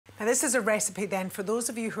Now this is a recipe then for those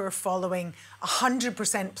of you who are following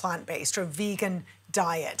 100% plant-based or vegan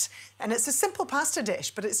diet. And it's a simple pasta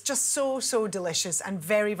dish, but it's just so delicious and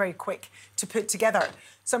very, very quick to put together.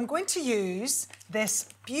 So I'm going to use this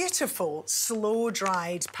beautiful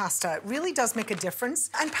slow-dried pasta. It really does make a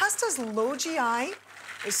difference. And pasta's low GI,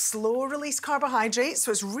 it's slow-release carbohydrates,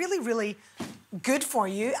 so it's really good for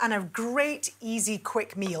you and a great, easy,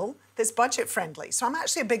 quick meal that's budget-friendly. So I'm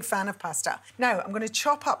actually a big fan of pasta. Now, I'm going to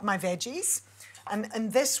chop up my veggies. And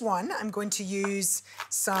in this one, I'm going to use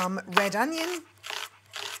some red onion,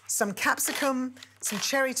 some capsicum, some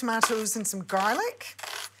cherry tomatoes, and some garlic.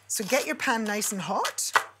 So get your pan nice and hot.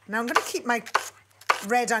 Now I'm going to keep my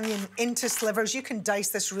red onion into slivers. You can dice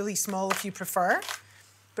this really small if you prefer.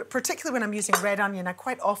 But particularly when I'm using red onion, I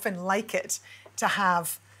quite often like it to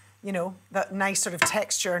have, you know, that nice sort of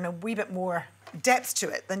texture and a wee bit more depth to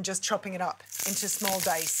it than just chopping it up into small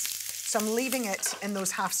dice. So I'm leaving it in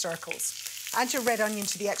those half circles. Add your red onion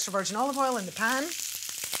to the extra virgin olive oil in the pan.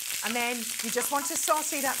 And then you just want to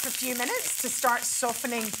saute that for a few minutes to start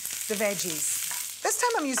softening the veggies. This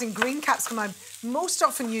time I'm using green capsicum. I most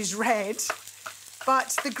often use red,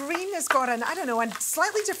 but the green has got an, I don't know, a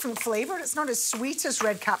slightly different flavour. It's not as sweet as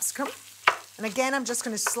red capsicum. And again, I'm just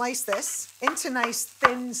going to slice this into nice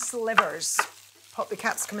thin slivers. Pop the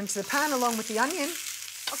capsicum into the pan along with the onion.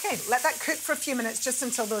 Okay, let that cook for a few minutes just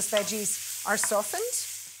until those veggies are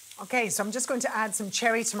softened. Okay, so I'm just going to add some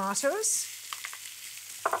cherry tomatoes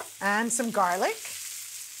and some garlic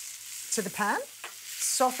to the pan.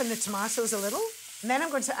 Soften the tomatoes a little. And then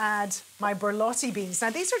I'm going to add my borlotti beans. Now,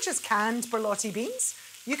 these are just canned borlotti beans.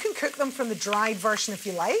 You can cook them from the dried version if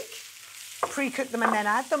you like. Pre-cook them and then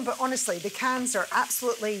add them. But honestly, the cans are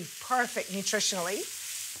absolutely perfect nutritionally.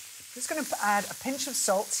 I'm just going to add a pinch of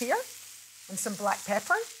salt here and some black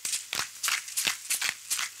pepper.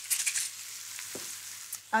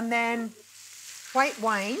 And then white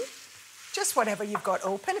wine, just whatever you've got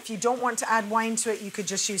open. If you don't want to add wine to it, you could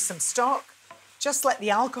just use some stock. Just let the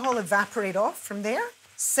alcohol evaporate off from there.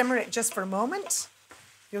 Simmer it just for a moment.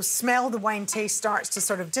 You'll smell the wine taste starts to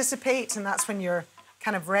sort of dissipate, and that's when you're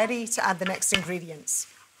kind of ready to add the next ingredients.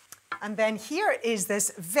 And then here is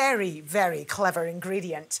this very clever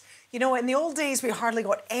ingredient. You know, in the old days, we hardly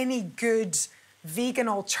got any good vegan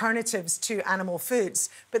alternatives to animal foods,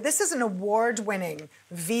 but this is an award-winning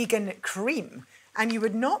vegan cream, and you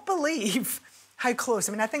would not believe how close.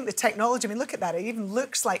 I mean, I think the technology, I mean, look at that, it even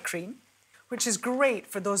looks like cream, which is great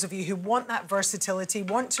for those of you who want that versatility,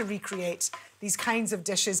 want to recreate these kinds of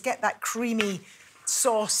dishes, get that creamy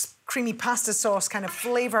sauce, creamy pasta sauce kind of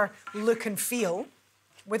flavour, look and feel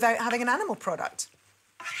without having an animal product.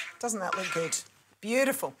 Doesn't that look good?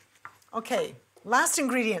 Beautiful. Okay, last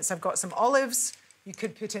ingredients. I've got some olives. You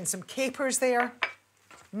could put in some capers there.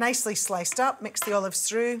 Nicely sliced up, mix the olives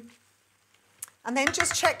through. And then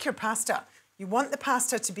just check your pasta. You want the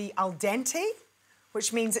pasta to be al dente,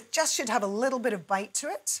 which means it just should have a little bit of bite to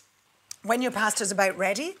it. When your pasta's about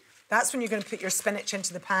ready, that's when you're going to put your spinach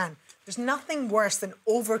into the pan. There's nothing worse than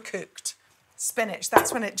overcooked spinach.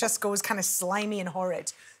 That's when it just goes kind of slimy and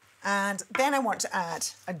horrid. And then I want to add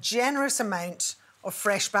a generous amount of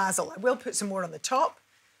fresh basil. I will put some more on the top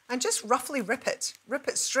and just roughly rip it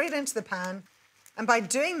straight into the pan. And by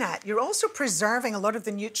doing that, you're also preserving a lot of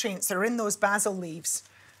the nutrients that are in those basil leaves,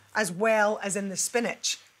 as well as in the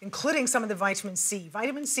spinach, including some of the vitamin C.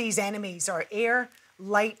 Vitamin C's enemies are air,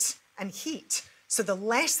 light, and heat. So the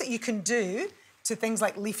less that you can do to things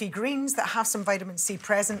like leafy greens that have some vitamin C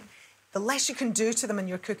present, the less you can do to them in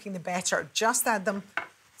your cooking, the better. Just add them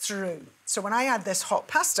through. So when I add this hot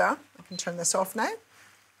pasta, I can turn this off now,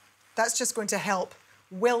 that's just going to help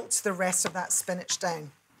wilt the rest of that spinach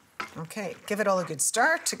down. Okay, give it all a good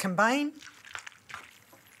stir to combine.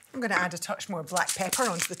 I'm going to add a touch more black pepper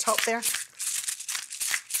onto the top there.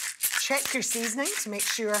 Check your seasoning to make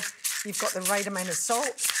sure you've got the right amount of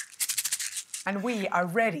salt. And we are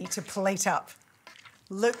ready to plate up.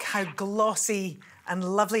 Look how glossy and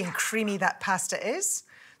lovely and creamy that pasta is.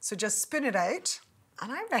 So just spoon it out.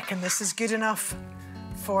 And I reckon this is good enough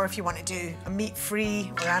for if you want to do a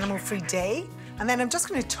meat-free or animal-free day. And then I'm just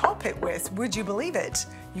going to top it with, would you believe it,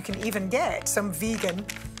 you can even get some vegan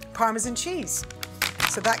Parmesan cheese.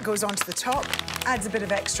 So that goes onto the top, adds a bit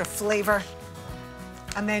of extra flavour,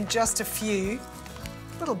 and then just a few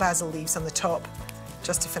little basil leaves on the top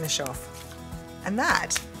just to finish off. And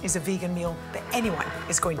that is a vegan meal that anyone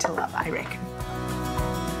is going to love, I reckon.